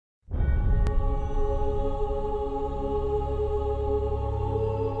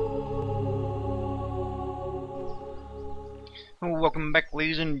Welcome back,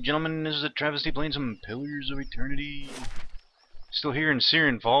 ladies and gentlemen. This is AhTravesty playing some Pillars of Eternity. Still here in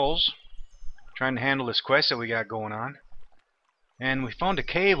Syrian Falls, trying to handle this quest that we got going on. And we found a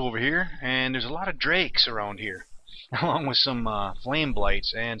cave over here, and there's a lot of drakes around here, along with some flame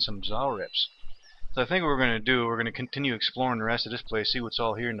blights and some Zalrips. So I think what we're going to do, we're going to continue exploring the rest of this place, see what's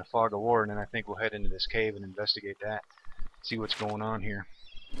all here in the Fog of War, and then I think we'll head into this cave and investigate that, see what's going on here.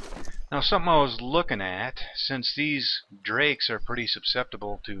 Now, something I was looking at, since these drakes are pretty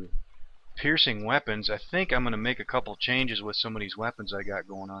susceptible to piercing weapons, I think I'm going to make a couple changes with some of these weapons I got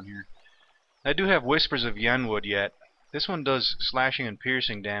going on here. I do have Whispers of Yenwood yet. This one does slashing and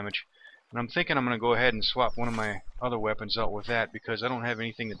piercing damage, and I'm thinking I'm going to go ahead and swap one of my other weapons out with that because I don't have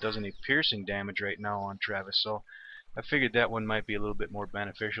anything that does any piercing damage right now on Travis, so I figured that one might be a little bit more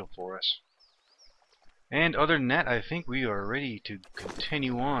beneficial for us. And other than that, I think we are ready to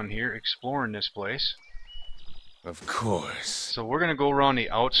continue on here exploring this place. Of course. So we're going to go around the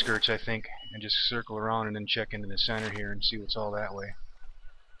outskirts, I think, and just circle around and then check into the center here and see what's all that way.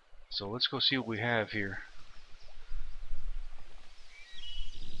 So let's go see what we have here.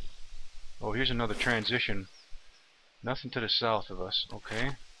 Oh, here's another transition. Nothing to the south of us.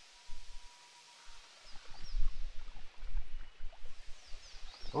 Okay.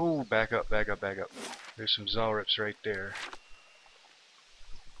 Oh, back up, back up, back up. There's some Zalrips right there.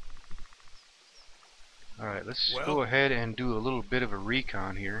 Alright, let's go ahead and do a little bit of a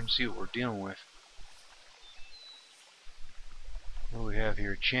recon here and see what we're dealing with. What do we have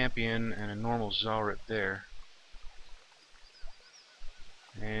here? A champion and a normal Zalrip there.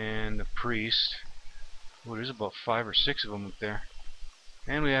 And the priest. Oh, there's about 5 or 6 of them up there.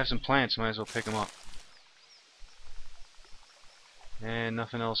 And we have some plants, might as well pick them up. And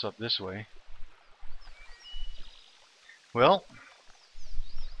nothing else up this way. Well,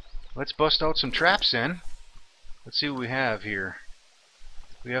 let's bust out some traps then. Let's see what we have here.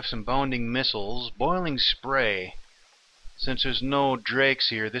 We have some bounding missiles, boiling spray. Since there's no drakes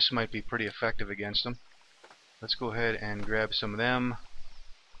here, this might be pretty effective against them. Let's go ahead and grab some of them.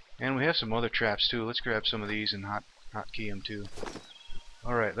 And we have some other traps too. Let's grab some of these and hotkey them too.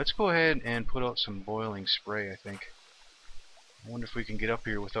 Alright, let's go ahead and put out some boiling spray, I think. I wonder if we can get up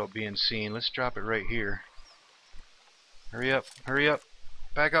here without being seen. Let's drop it right here. Hurry up, hurry up.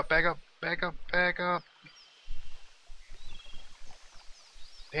 Back up, back up, back up, back up.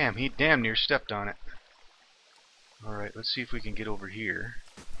 Damn, he damn near stepped on it. Alright, let's see if we can get over here.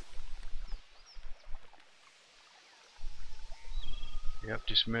 Yep,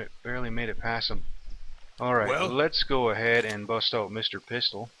 just barely made it past him. Alright, let's go ahead and bust out Mr.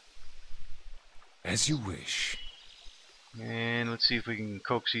 Pistol. As you wish. And let's see if we can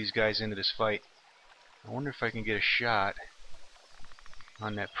coax these guys into this fight. I wonder if I can get a shot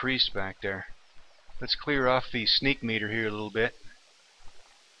on that priest back there. Let's clear off the sneak meter here a little bit.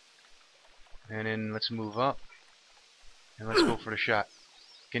 And then let's move up. And let's go for the shot.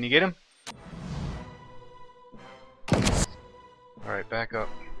 Can you get him? Alright, back up.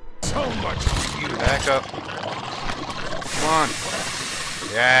 So much for you. Back up. Come on.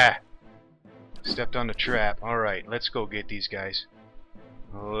 Yeah. Stepped on the trap. Alright, let's go get these guys.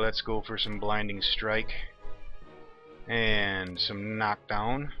 Let's go for some blinding strike. And some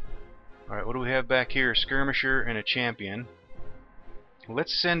knockdown. Alright, what do we have back here? A skirmisher and a champion.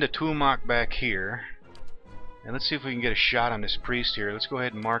 Let's send a Tumak back here. And let's see if we can get a shot on this priest here. Let's go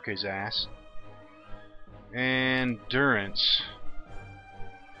ahead and mark his ass. And Durance.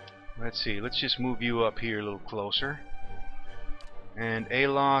 Let's see, let's just move you up here a little closer. And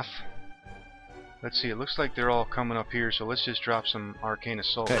Aloth. Let's see, it looks like they're all coming up here, so let's just drop some Arcane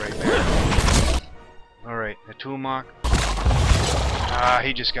Assault right there. Alright, a Tumak. Ah,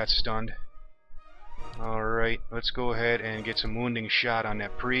 he just got stunned. Alright, let's go ahead and get some wounding shot on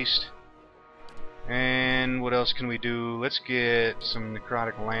that priest. And what else can we do? Let's get some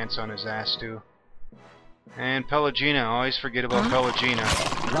Necrotic Lance on his ass too. And Pelagina, I always forget about Pelagina.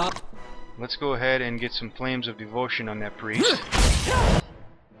 Let's go ahead and get some Flames of Devotion on that priest.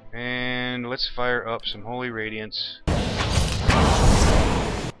 And let's fire up some Holy Radiance.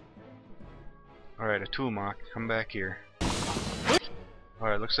 Alright, a Tumak, come back here.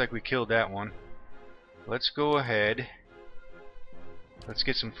 Alright, looks like we killed that one. Let's go ahead. Let's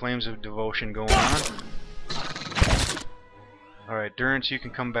get some Flames of Devotion going on. Alright, Durance, you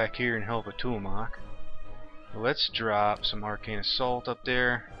can come back here and help a Tumak. Let's drop some Arcane Assault up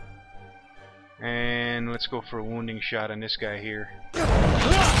there. And let's go for a wounding shot on this guy here.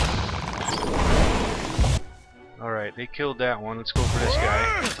 Alright, they killed that one. Let's go for this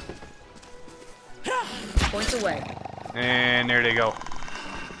guy. Points away. And there they go.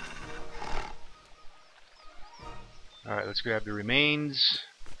 Alright, let's grab the remains.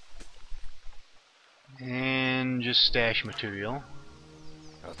 And just stash material.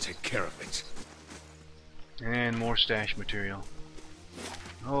 I'll take care of it. And more stash material.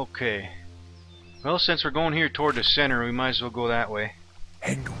 Okay. Well, since we're going here toward the center, we might as well go that way.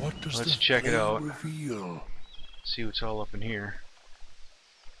 And what does Let's the check it flame out. reveal? See what's all up in here.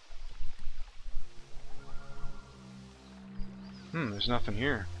 There's nothing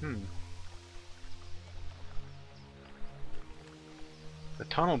here. The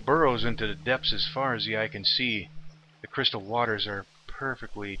tunnel burrows into the depths as far as the eye can see. The crystal waters are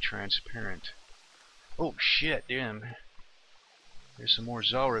perfectly transparent. Oh shit, damn. There's some more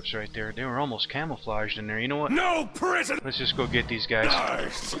Zalrips right there. They were almost camouflaged in there. You know what? No prison! Let's just go get these guys.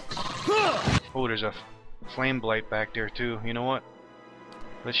 Nice. Oh, there's a flame blight back there too. You know what?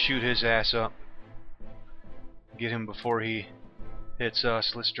 Let's shoot his ass up. Get him before he hits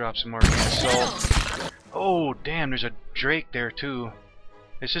us. Let's drop some arcane assault. Oh, damn, there's a drake there too.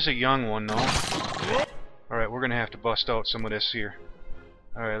 This is a young one though. Alright, we're gonna have to bust out some of this here.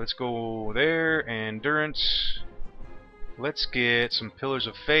 Alright, let's go there. Endurance. Let's get some Pillars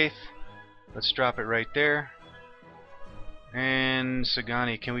of Faith. Let's drop it right there. And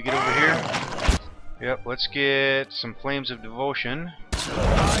Sagani, can we get over here? Yep, let's get some Flames of Devotion.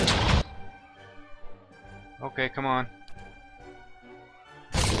 Okay, come on.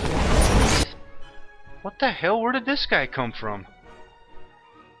 What the hell? Where did this guy come from?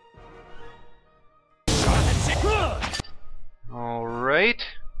 Alright.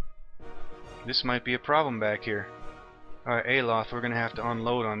 This might be a problem back here. Alright, Aloth, we're gonna have to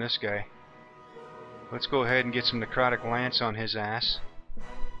unload on this guy. Let's go ahead and get some Necrotic Lance on his ass.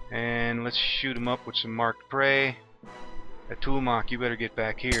 And let's shoot him up with some Marked Prey. Atulmok, you better get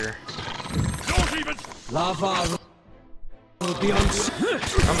back here. Don't even... Lava will be on.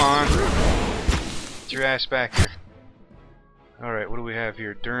 Come on. Get your ass back here. Alright, what do we have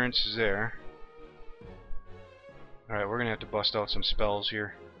here? Durance is there. Alright, we're gonna have to bust out some spells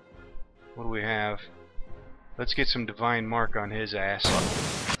here. What do we have? Let's get some Divine Mark on his ass.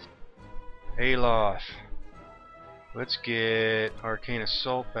 Aloth. Let's get Arcane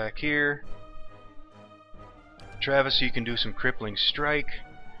Assault back here. Travis, you can do some Crippling Strike.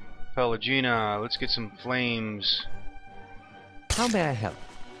 Pelagina, let's get some Flames. How may I help?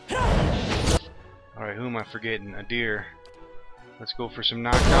 Alright, who am I forgetting? Adir. Let's go for some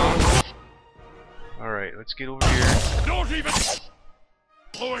knockdown. Alright, let's get over here. Don't even...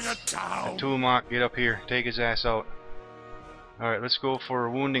 Blowing it down! Atulmok, get up here. Take his ass out. Alright, let's go for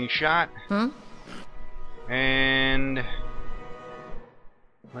a Wounding Shot. And...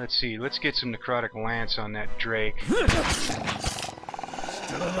 let's see, let's get some Necrotic Lance on that Drake. Still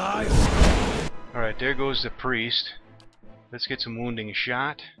alive? Alright, there goes the Priest. Let's get some Wounding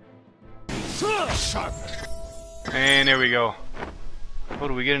Shot. Sharp. And there we go. Oh,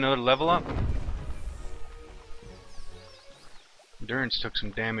 do we get another level up? Endurance took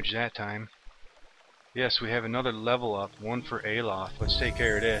some damage that time. Yes, we have another level up. One for Aloth. Let's take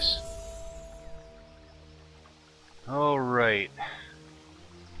care of this. Alright.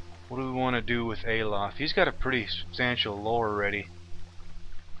 What do we want to do with Aloth? He's got a pretty substantial lore already.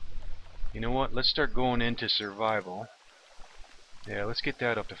 You know what? Let's start going into survival. Yeah, let's get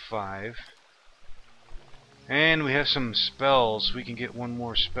that up to 5. And we have some spells. We can get one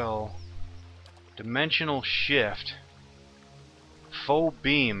more spell. Dimensional Shift. Foe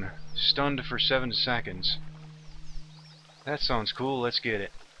Beam. Stunned for 7 seconds. That sounds cool. Let's get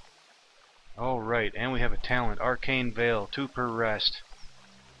it. Alright, and we have a talent. Arcane Veil. 2 per rest.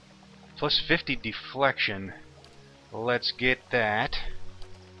 Plus 50 deflection. Let's get that.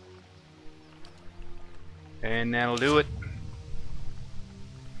 And that'll do it.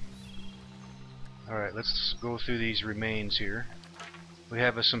 Alright, let's go through these remains here. We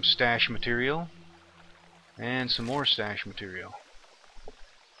have some stash material. And some more stash material.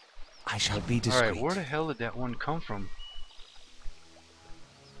 I shall be discreet. Alright, where the hell did that one come from?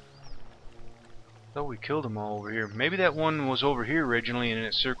 Thought we killed them all over here. Maybe that one was over here originally and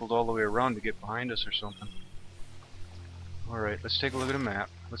it circled all the way around to get behind us or something. Alright, let's take a look at the map.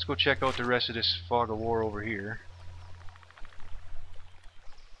 Let's go check out the rest of this fog of war over here.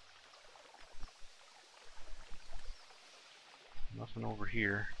 Nothing over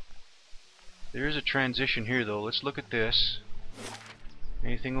here. There is a transition here though. Let's look at this.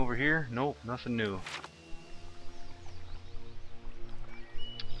 Anything over here? Nope, nothing new.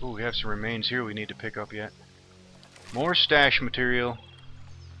 Oh, we have some remains here we need to pick up yet. More stash material.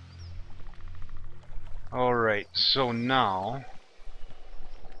 Alright, so now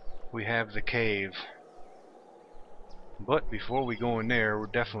we have the cave. But before we go in there, we're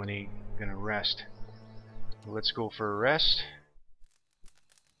definitely gonna rest. Let's go for a rest.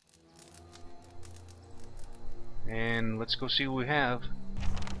 And let's go see what we have.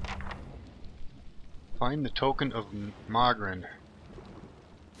 Find the token of Magrin.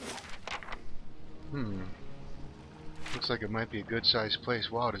 Looks like it might be a good sized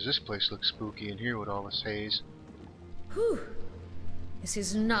place. Wow, does this place look spooky in here with all this haze? Whew. This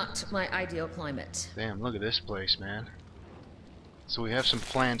is not my ideal climate. Damn, look at this place, man. So we have some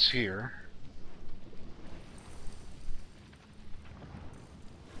plants here.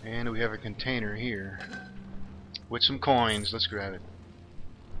 And we have a container here with some coins. Let's grab it.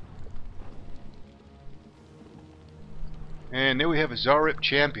 And there we have a Zarip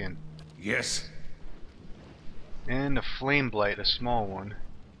champion. Yes. And a flame blight, a small one.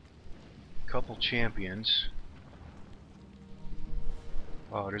 Couple champions.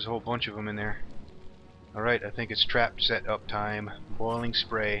 Oh, there's a whole bunch of them in there. Alright, I think it's trap set up time. Boiling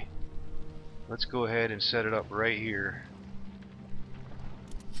spray. Let's go ahead and set it up right here.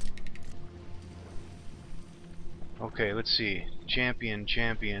 Okay, let's see. Champion,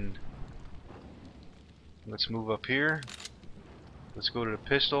 champion. Let's move up here. Let's go to the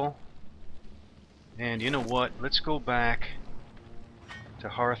pistol. And you know what? Let's go back to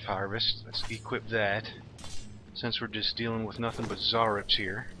Hearth Harvest. Let's equip that, since we're just dealing with nothing but Zarips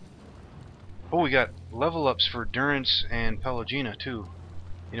here. Oh, we got level ups for Durance and Pelagina too.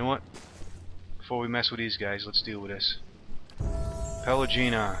 You know what? Before we mess with these guys, let's deal with this.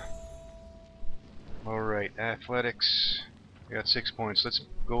 Pelagina. Alright, athletics. We got 6 points. Let's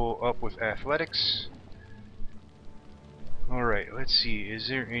go up with athletics. Alright, let's see. Is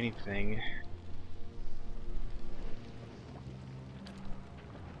there anything?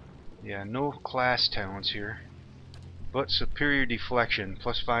 Yeah, no class talents here. But superior deflection.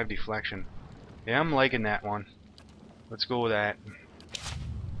 +5 deflection. Yeah, I'm liking that one. Let's go with that.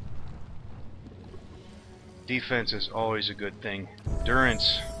 Defense is always a good thing.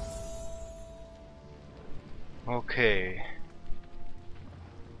 Durance. Okay.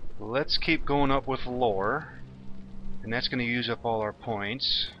 Let's keep going up with lore. And that's going to use up all our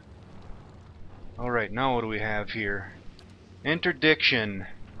points. Alright, now what do we have here? Interdiction.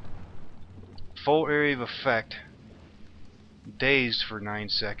 Full area of effect. Dazed for 9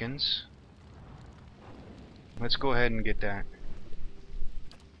 seconds. Let's go ahead and get that.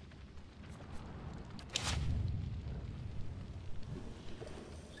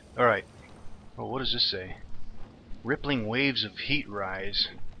 Alright. Oh, what does this say? Rippling waves of heat rise.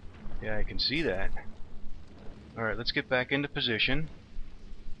 Yeah, I can see that. Alright, let's get back into position.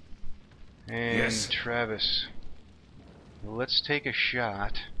 And Yes. Travis. Let's take a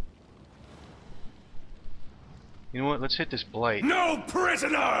shot. You know what? Let's hit this blight. No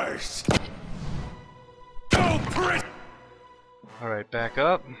prisoners! No prisoners! Alright, back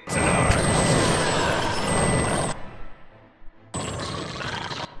up.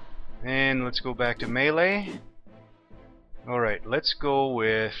 And let's go back to melee. Alright, let's go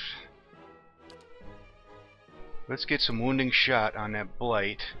with... Let's get some wounding shot on that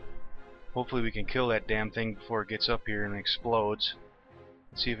blight. Hopefully we can kill that damn thing before it gets up here and explodes.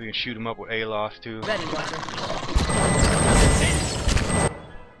 Let's see if we can shoot him up with Aloth too. Ready, Roger.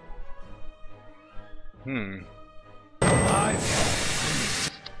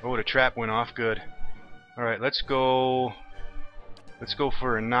 Oh, the trap went off. Good. Alright, let's go... Let's go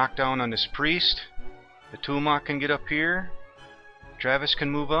for a knockdown on this priest. The Tumak can get up here. Travis can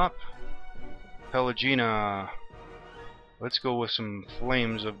move up. Pelagina. Let's go with some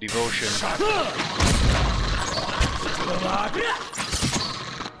flames of devotion.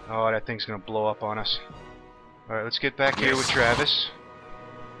 Oh, that thing's gonna blow up on us. Alright, let's get back here with Travis.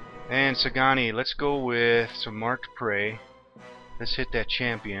 And Sagani, let's go with some marked prey. Let's hit that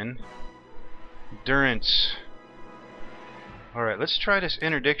champion. Durance. Alright, let's try this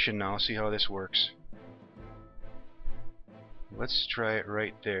interdiction now, see how this works. Let's try it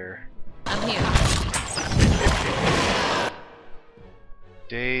right there. I'm here.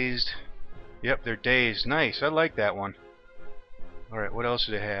 Dazed. Yep, they're dazed. Nice, I like that one. Alright, what else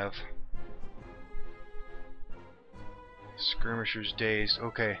do they have? Skirmishers dazed.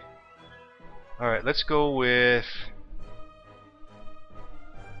 Okay. Alright, let's go with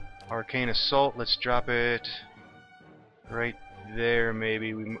Arcane Assault. Let's drop it right there,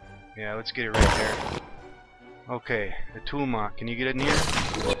 maybe. Yeah, let's get it right there. Okay, the Tumak. Can you get in here?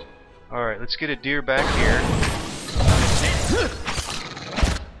 Alright, let's get a deer back here.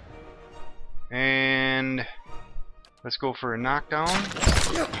 And let's go for a knockdown.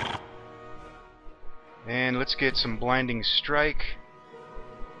 And let's get some blinding strike.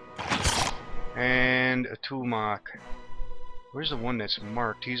 And a Tumak. Where's the one that's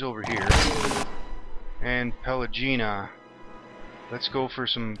marked? He's over here. And Pelagina. Let's go for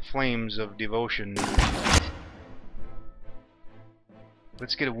some flames of devotion.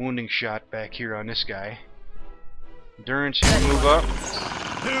 Let's get a wounding shot back here on this guy. Durance, you can move up.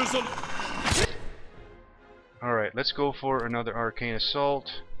 Here's a... Alright, let's go for another arcane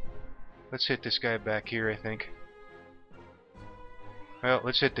assault. Let's hit this guy back here, I think. Well,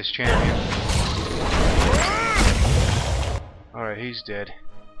 let's hit this champion. Alright, he's dead.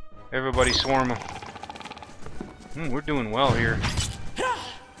 Everybody swarm him. We're doing well here.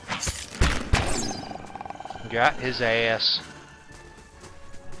 Got his ass.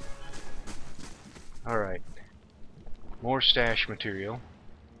 Alright. More stash material.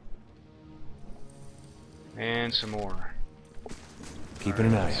 And some more. Keeping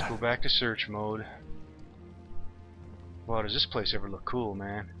an eye Let's go out. back to search mode. Wow, does this place ever look cool,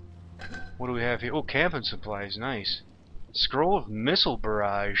 man? What do we have here? Oh, camping supplies, nice. Scroll of Missile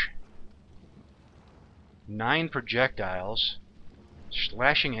Barrage. 9 projectiles.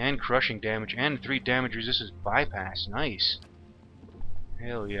 Slashing and crushing damage, and 3 damage resistance bypass, nice.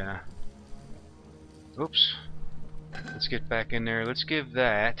 Hell yeah. Oops. Let's get back in there. Let's give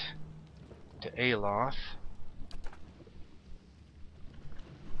that to Aloth.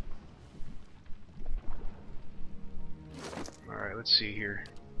 Alright, let's see here.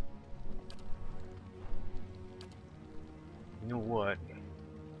 You know what?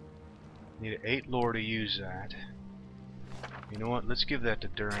 Need an 8 lore to use that. You know what? Let's give that to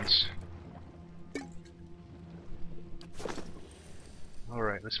Durance.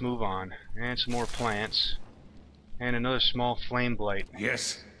 Alright, let's move on. And some more plants. And another small flame blight.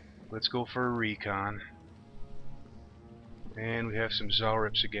 Yes. Let's go for a recon. And we have some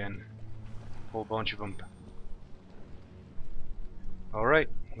Zalrips again. Whole bunch of them. Alright,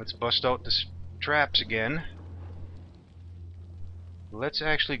 let's bust out the traps again. Let's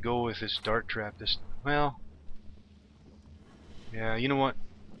actually go with this dart trap. Well, yeah, you know what?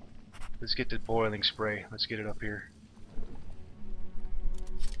 Let's get the boiling spray. Let's get it up here.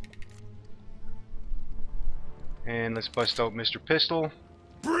 And let's bust out Mr. Pistol.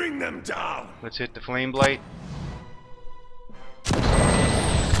 Bring them down. Let's hit the flame blight.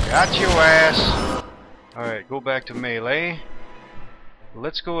 Got your ass. Alright, go back to melee.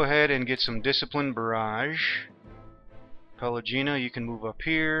 Let's go ahead and get some discipline barrage. Pelagina, you can move up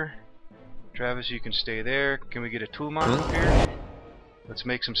here. Travis, you can stay there. Can we get a toolmark up here? Let's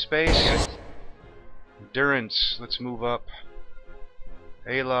make some space. Durance, let's move up.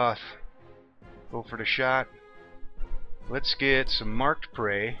 Aloth, go for the shot. Let's get some marked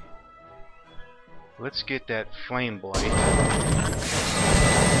prey. Let's get that flame blight.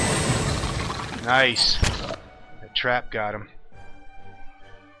 Nice. That trap got him.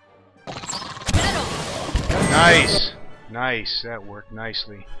 Nice. Nice. That worked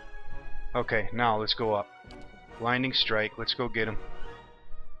nicely. Okay, now let's go up. Blinding strike. Let's go get him.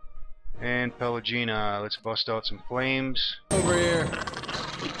 And Pelagina, let's bust out some flames. Over here.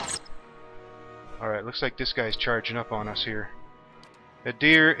 Alright, looks like this guy's charging up on us here.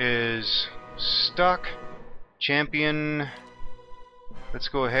 Adir is stuck. Champion. Let's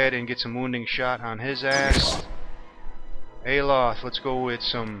go ahead and get some wounding shot on his ass. Aloth, let's go with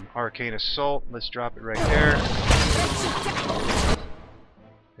some arcane assault. Let's drop it right there.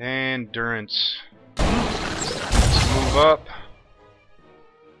 And Durance. Let's move up.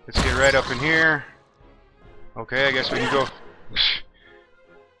 Let's get right up in here. Okay, I guess we can go.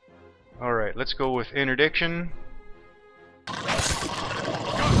 Alright, let's go with interdiction.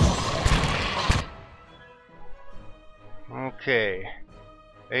 Okay.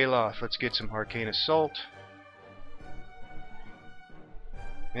 Aloth, let's get some arcane assault.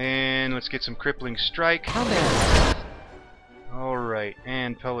 And let's get some crippling strike. Alright,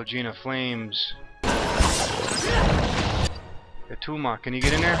 and Pelagina flames. Atuma, can you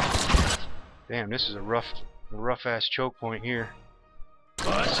get in there? Damn, this is a rough ass choke point here.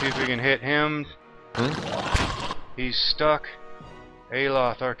 Let's see if we can hit him. He's stuck.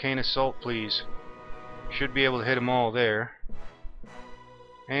 Aloth, arcane assault, please. Should be able to hit them all there.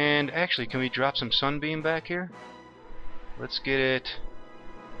 And actually, can we drop some sunbeam back here? Let's get it.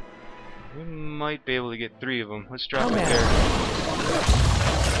 We might be able to get 3 of them. Let's drop it there.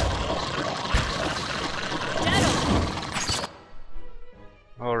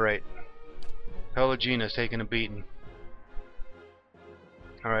 Alright. Pelagina's taking a beating.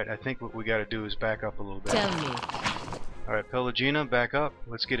 Alright, I think what we gotta do is back up a little bit. Tell me. Alright, Pelagina, back up.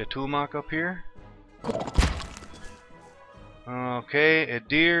 Let's get a toolmark up here. Okay,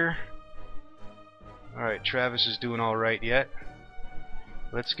 Adir. Alright, Travis is doing alright yet.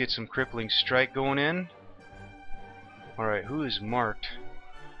 Let's get some crippling strike going in. Alright, who is marked?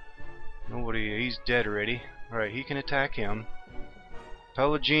 Nobody, he's dead already. Alright, he can attack him.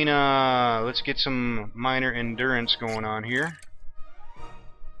 Pelagina, let's get some minor endurance going on here.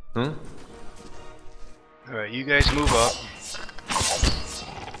 Huh? Alright, you guys move up.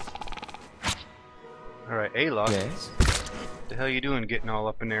 Alright, Alof. Yes. What the hell you doing getting all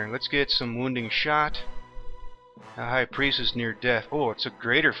up in there? Let's get some wounding shot. The High Priest is near death. Oh, it's a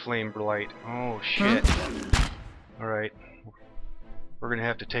greater flame blight. Oh, shit. Alright. We're gonna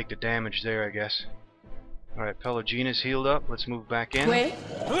have to take the damage there, I guess. Alright, Pelagina's healed up. Let's move back in. Wait.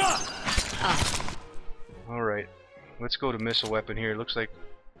 Alright. Let's go to missile weapon here. Looks like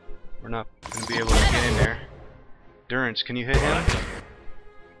we're not gonna be able to get in there. Durance, can you hit him?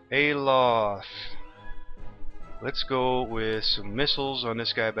 Alof. Let's go with some missiles on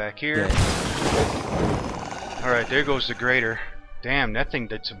this guy back here. Alright, there goes the greater. Damn, that thing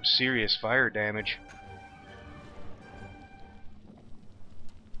did some serious fire damage.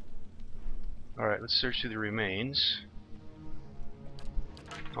 Alright, let's search through the remains.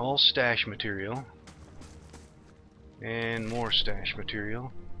 All stash material. And more stash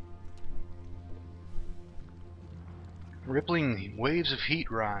material. Rippling waves of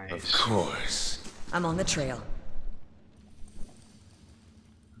heat rise. Of course. I'm on the trail.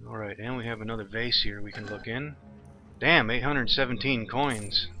 Alright, and we have another vase here we can look in. Damn, 817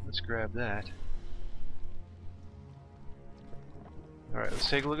 coins. Let's grab that. Alright, let's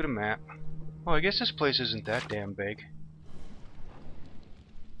take a look at a map. Oh, I guess this place isn't that damn big.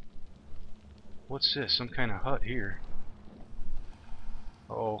 What's this? Some kind of hut here.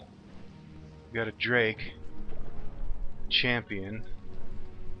 Uh-oh. We got a Drake. Champion.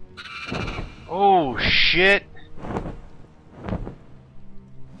 Oh, shit!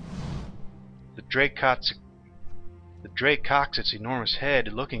 The Drake cocks its enormous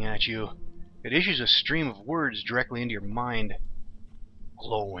head looking at you. It issues a stream of words directly into your mind.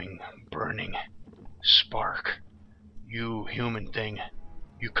 Glowing, burning, spark. You, human thing,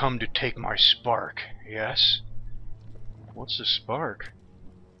 you come to take my spark, yes? What's a spark?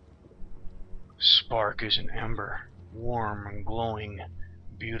 Spark is an ember, warm and glowing,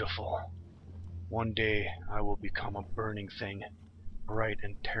 beautiful. One day I will become a burning thing, bright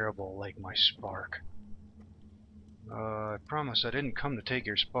and terrible like my spark. I promise I didn't come to take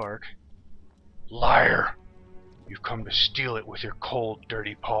your spark. Liar! You've come to steal it with your cold,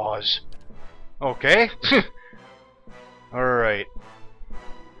 dirty paws. Okay. Alright.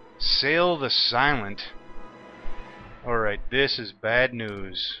 Sail the Silent. Alright, this is bad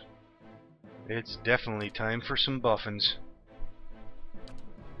news. It's definitely time for some buffins.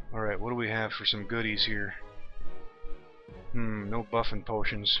 Alright, what do we have for some goodies here? No buffin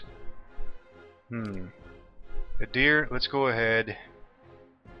potions. A deer, let's go ahead.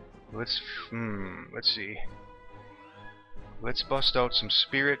 Let's see. Let's bust out some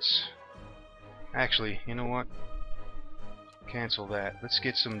spirits. Actually, you know what? Cancel that. Let's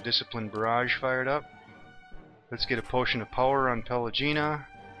get some Discipline Barrage fired up. Let's get a Potion of Power on Pelagina.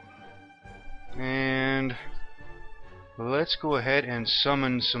 And let's go ahead and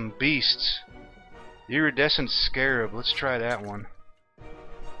summon some beasts. Iridescent Scarab. Let's try that one.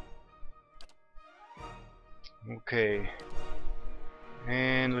 Okay.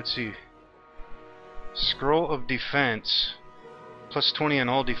 And let's see. Scroll of Defense. Plus 20 on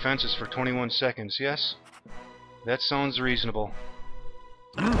all defenses for 21 seconds. Yes? That sounds reasonable.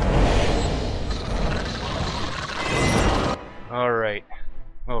 Alright.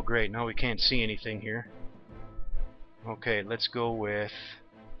 Oh great, now we can't see anything here. Okay, let's go with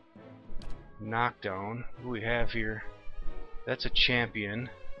Knockdown. What do we have here? That's a champion.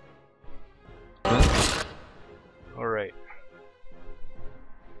 Alright.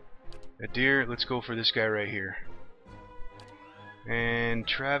 A deer, let's go for this guy right here. And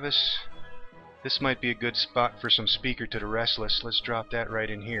Travis, this might be a good spot for some Speaker to the Restless. Let's drop that right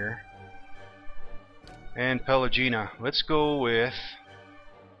in here. And Pelagina, let's go with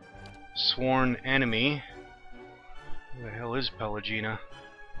Sworn Enemy. Where the hell is Pelagina?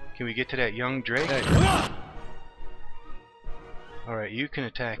 Can we get to that young Drake? Alright, you can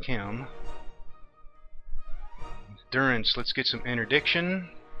attack him. Durance, let's get some Interdiction.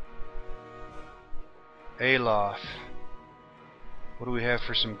 Alof. What do we have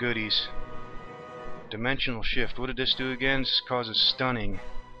for some goodies? Dimensional Shift. What did this do again? This causes stunning.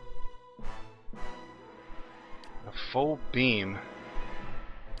 A full beam.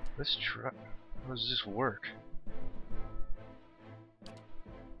 Let's try. How does this work?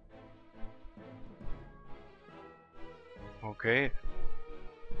 Okay.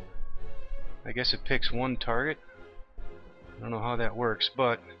 I guess it picks one target. I don't know how that works,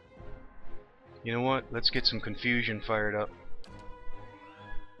 but you know what? Let's get some confusion fired up.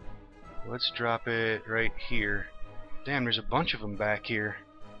 Let's drop it right here. Damn, there's a bunch of them back here.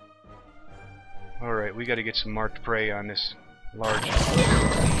 Alright, we gotta get some marked prey on this large.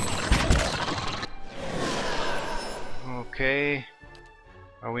 Okay.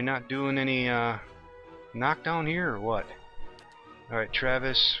 Are we not doing any knockdown here or what? Alright,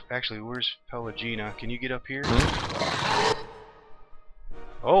 Travis. Actually, where's Pelagina? Can you get up here?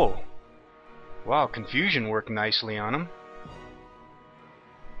 Oh! Wow, confusion worked nicely on him.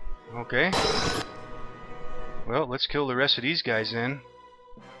 Okay. Well, let's kill the rest of these guys then.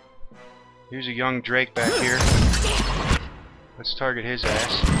 Here's a young Drake back here. Let's target his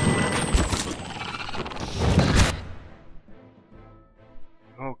ass.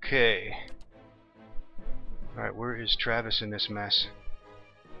 Okay. Alright, where is Travis in this mess?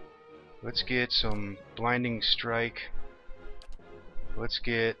 Let's get some blinding strike. Let's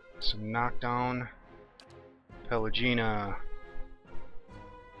get some knockdown. Pelagina.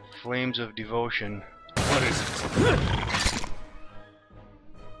 Flames of devotion. What is it?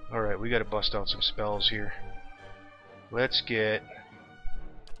 Alright, we gotta bust out some spells here. Let's get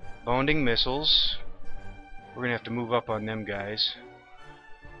bonding missiles. We're gonna have to move up on them guys.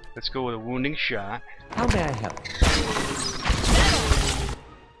 Let's go with a wounding shot. How may I help?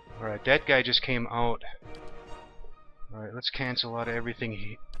 Alright, that guy just came out. Alright, let's cancel out of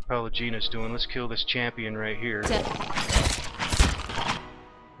everything Pelagina's doing. Let's kill this champion right here. The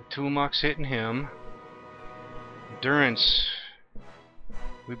Tumok's hitting him. Endurance.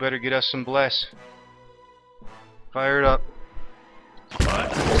 We better get us some bless. Fire it up.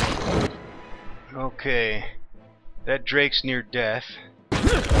 Okay. That Drake's near death.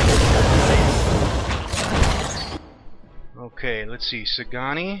 Okay, let's see.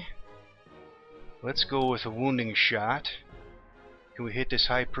 Sagani. Let's go with a wounding shot. Can we hit this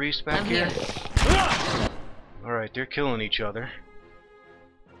high priest back here? Alright, they're killing each other.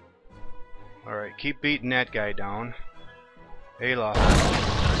 Alright, keep beating that guy down. Alof.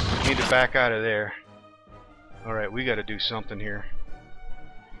 Need to back out of there. Alright, we gotta do something here.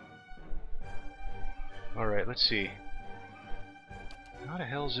 Alright, let's see. How the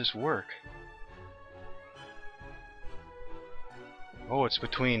hell does this work? Oh, it's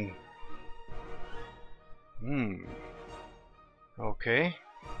between... Okay.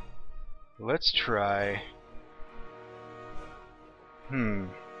 Let's try...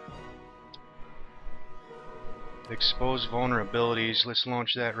 Expose vulnerabilities. Let's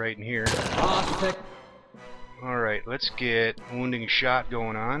launch that right in here. Alright, let's get wounding shot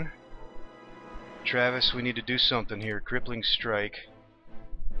going on. Travis, we need to do something here. Crippling strike.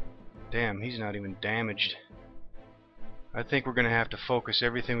 Damn, he's not even damaged. I think we're gonna have to focus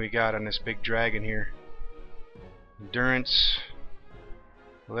everything we got on this big dragon here. Endurance.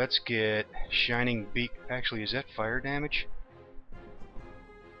 Let's get shining beak. Actually, is that fire damage?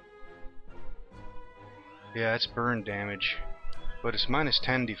 Yeah, it's burn damage. But it's minus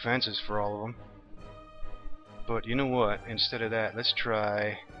 10 defenses for all of them. But you know what? Instead of that, let's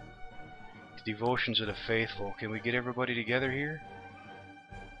try the Devotions of the Faithful. Can we get everybody together here?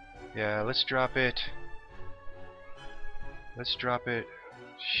 Yeah, let's drop it. Let's drop it.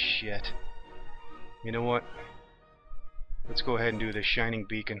 Shit. You know what? Let's go ahead and do the Shining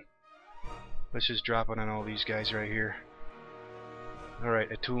Beacon. Let's just drop it on all these guys right here.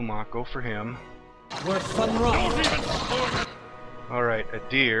 Alright, a Tumok, go for him. We're fun wrong. Alright, a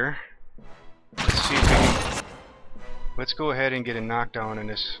deer. Let's see if we can... Let's go ahead and get a knockdown on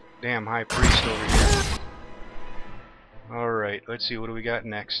this damn high priest over here. Alright, let's see, what do we got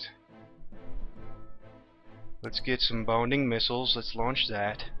next? Let's get some bounding missiles. Let's launch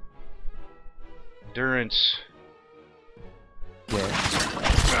that. Endurance.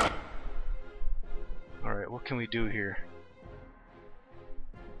 Yeah. Alright, what can we do here?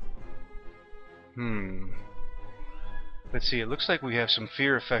 Let's see, it looks like we have some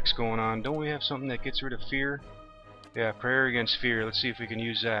fear effects going on. Don't we have something that gets rid of fear? Yeah, prayer against fear. Let's see if we can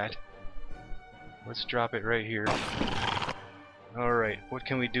use that. Let's drop it right here. Alright, what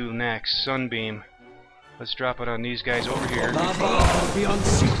can we do next? Sunbeam. Let's drop it on these guys over here. Lava beyond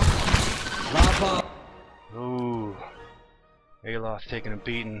sea. Lava. Ooh. Alof taking a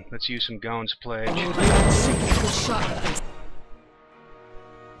beating. Let's use some Gown's Pledge.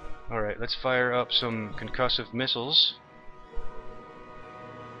 Alright, let's fire up some concussive missiles.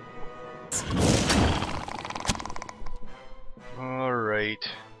 Alright.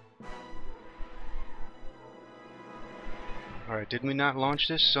 Alright, did we not launch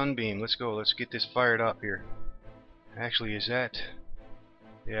this? Sunbeam, let's go. Let's get this fired up here. Actually, is that...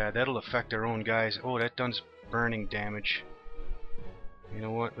 Yeah, that'll affect our own guys. Oh, that does burning damage. You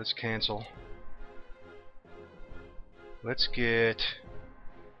know what? Let's cancel. Let's get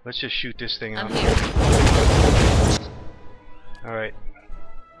Let's just shoot this thing I'm up. here. Alright.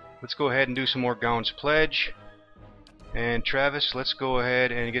 Let's go ahead and do some more Gaunt's Pledge. And Travis, let's go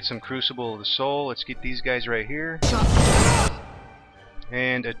ahead and get some Crucible of the Soul. Let's get these guys right here.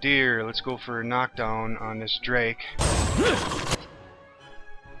 And a deer. Let's go for a knockdown on this Drake.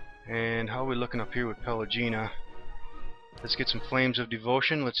 And how are we looking up here with Pelagina? Let's get some Flames of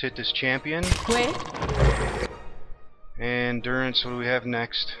Devotion. Let's hit this champion. Quick. And Durance, what do we have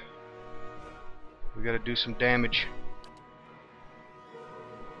next? We gotta do some damage.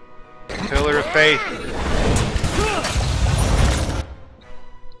 Pillar of Faith.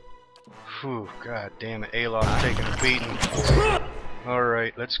 Whew, god damn it, Aloth taking a beating.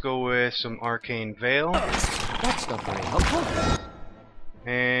 Alright, let's go with some Arcane Veil. That's not very helpful.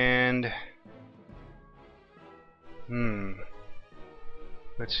 And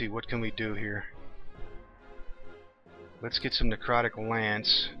let's see, what can we do here? Let's get some Necrotic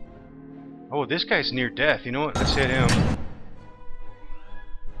Lance. Oh, this guy's near death. You know what? Let's hit him.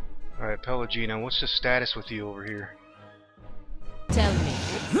 Alright, Pelagina, what's the status with you over here? Tell me.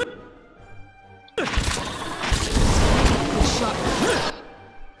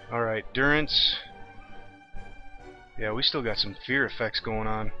 Alright, Durance. Yeah, we still got some fear effects going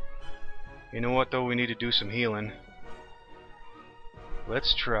on. You know what though? We need to do some healing.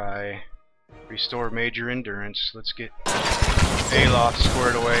 Let's try Restore Major Endurance. Let's get Aloth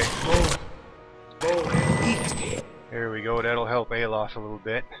squared away. There we go, that'll help Aloth a little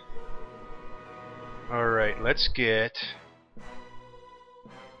bit. Alright, let's get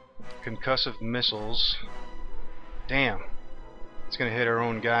Concussive Missiles. Damn. It's gonna hit our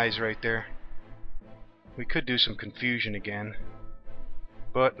own guys right there. We could do some Confusion again.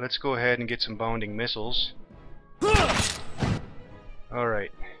 But let's go ahead and get some Bounding Missiles.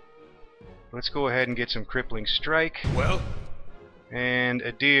 Alright. Let's go ahead and get some Crippling Strike. Well? And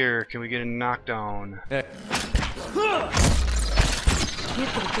a deer. Can we get a knockdown? Good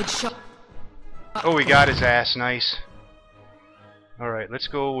shot. Oh, we got his ass. Nice. Alright, let's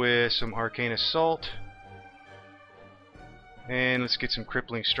go with some Arcane Assault. And let's get some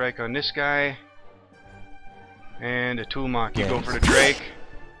Crippling Strike on this guy. And a Toolmach. You go for the Drake.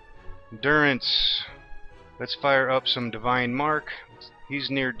 Durance. Let's fire up some Divine Mark. He's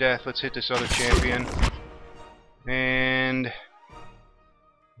near death. Let's hit this other champion. And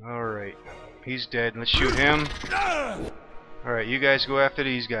alright. He's dead. Let's shoot him. Alright, you guys go after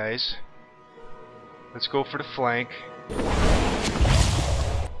these guys. Let's go for the flank.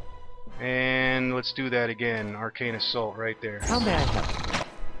 And let's do that again. Arcane Assault right there. How may I help?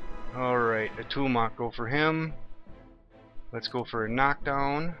 Alright, a Toolmach, go for him. Let's go for a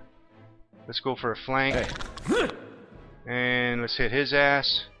knockdown. Let's go for a flank. Hey. And let's hit his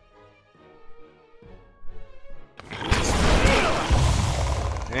ass.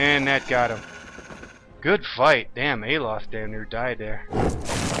 And that got him. Good fight. Damn, Aloth damn near died there.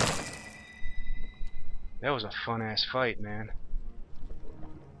 That was a fun ass fight, man.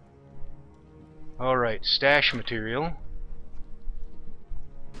 Alright, stash material.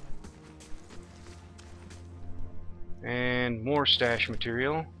 And more stash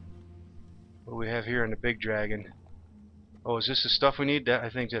material. What do we have here on the big dragon? Oh, is this the stuff we need? That I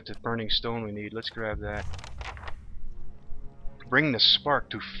think that's the burning stone we need. Let's grab that. Bring the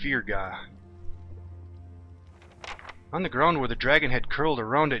spark to Firga. On the ground where the dragon had curled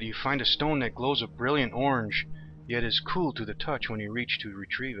around it, you find a stone that glows a brilliant orange, yet is cool to the touch when you reach to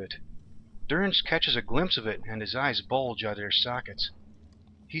retrieve it. Durance catches a glimpse of it, and his eyes bulge out of their sockets.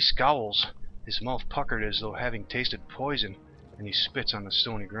 He scowls, his mouth puckered as though having tasted poison, and he spits on the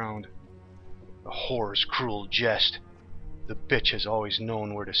stony ground. A whore's cruel jest. The bitch has always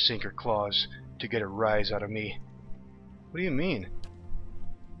known where to sink her claws to get a rise out of me. What do you mean?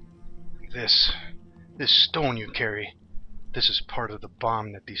 This stone you carry, this is part of the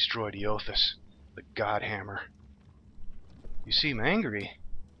bomb that destroyed Eothas, the God Hammer. You seem angry.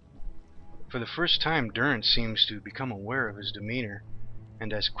 For the first time, Durance seems to become aware of his demeanor,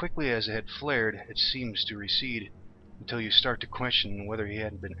 and as quickly as it had flared, it seems to recede, until you start to question whether he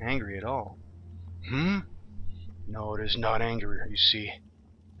hadn't been angry at all. No, it is not anger, you see.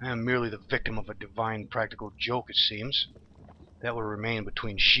 I am merely the victim of a divine practical joke, it seems. That will remain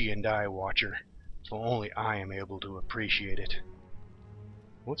between she and I, Watcher, so only I am able to appreciate it.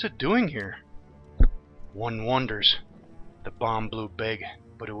 What's it doing here? One wonders. The bomb blew big,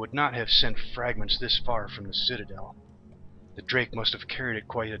 but it would not have sent fragments this far from the Citadel. The Drake must have carried it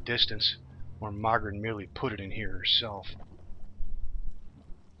quite a distance, or Margaret merely put it in here herself.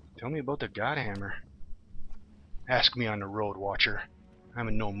 Tell me about the Godhammer. Ask me on the road, Watcher. I'm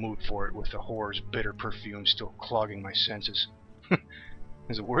in no mood for it, with the whore's bitter perfume still clogging my senses.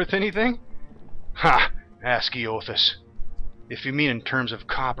 Is it worth anything? Ha! Ask Eothas. If you mean in terms of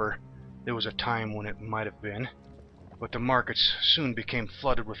copper, there was a time when it might have been. But the markets soon became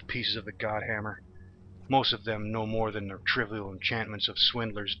flooded with pieces of the Godhammer. Most of them no more than the trivial enchantments of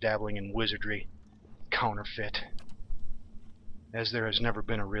swindlers dabbling in wizardry. Counterfeit. As there has never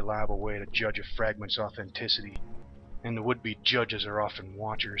been a reliable way to judge a fragment's authenticity, and the would-be judges are often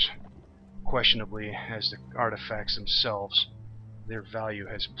watchers. Questionably, as the artifacts themselves, their value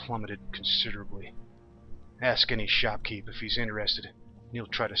has plummeted considerably. Ask any shopkeep if he's interested, and he'll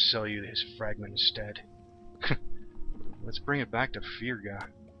try to sell you his fragment instead. Let's bring it back to Firga.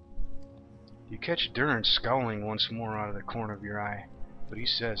 You catch Durin scowling once more out of the corner of your eye, but he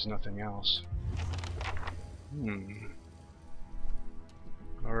says nothing else.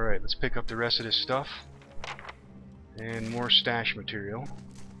 Alright, let's pick up the rest of this stuff. And more stash material.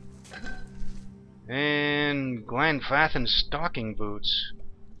 And Glanfathen's stalking boots.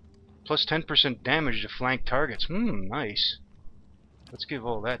 Plus 10% damage to flank targets. Nice. Let's give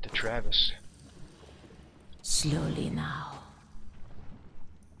all that to Travis. Slowly now.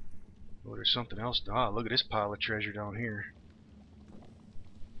 Oh, there's something else. Ah, look at this pile of treasure down here.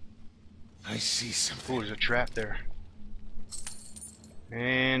 I see something. Oh, there's a trap there.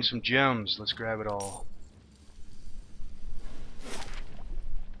 And some gems. Let's grab it all.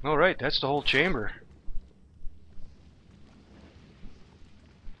 Alright, that's the whole chamber.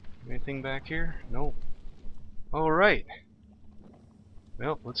 Anything back here? Nope. Alright.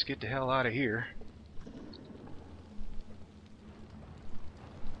 Well, let's get the hell out of here.